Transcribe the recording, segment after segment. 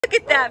Look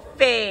at that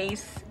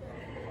face.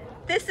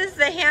 This is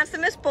the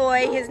handsomest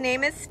boy. His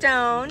name is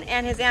Stone,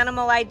 and his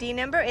animal ID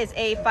number is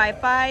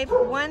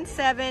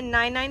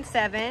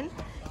A5517997.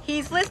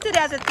 He's listed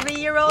as a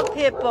 3-year-old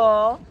pit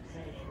bull.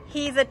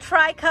 He's a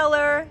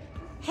tricolor,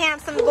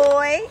 handsome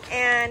boy,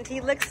 and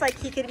he looks like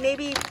he could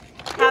maybe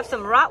have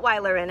some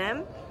Rottweiler in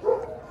him.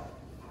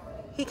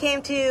 He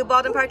came to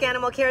Baldwin Park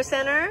Animal Care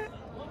Center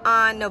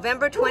on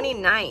November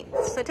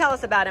 29th. So tell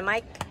us about him,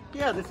 Mike.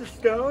 Yeah, this is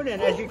Stone,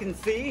 and as you can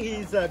see,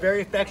 he's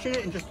very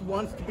affectionate and just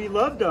wants to be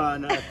loved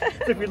on.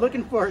 So if you're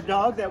looking for a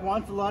dog that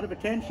wants a lot of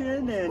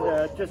attention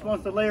and just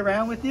wants to lay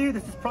around with you,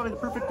 this is probably the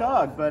perfect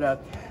dog.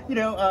 But you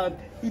know,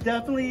 he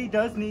definitely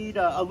does need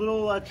a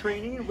little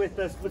training with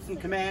some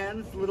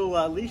commands, a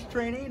little leash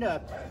training,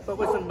 but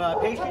with some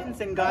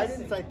patience and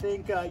guidance, I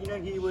think you know,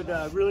 he would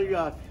really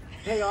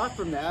pay off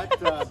from that.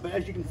 But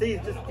as you can see,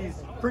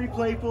 he's pretty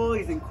playful,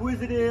 he's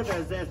inquisitive,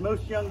 as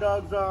most young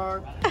dogs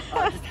are.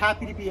 Just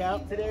happy to be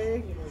out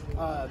today.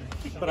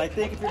 But I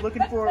think if you're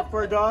looking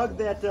for a dog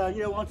that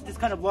you know, wants to just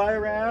kind of lie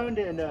around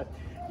and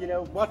you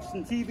know, watch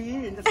some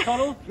TV and just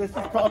cuddle, this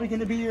is probably going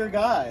to be your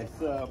guy.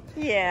 So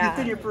yeah, he's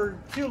been here for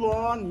too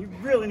long. He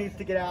really needs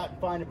to get out and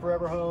find a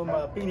forever home.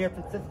 Being here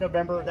since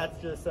November,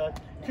 that's just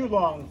too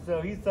long.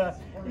 So he's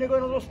you know,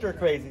 going a little stir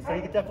crazy. So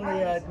he could definitely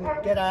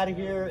get out of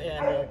here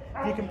and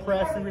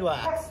decompress and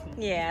relax.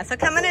 Yeah, so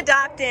come and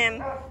adopt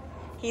him.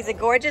 He's a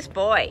gorgeous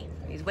boy.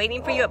 He's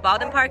waiting for you at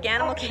Baldwin Park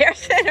Animal Care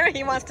Center.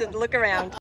 He wants to look around.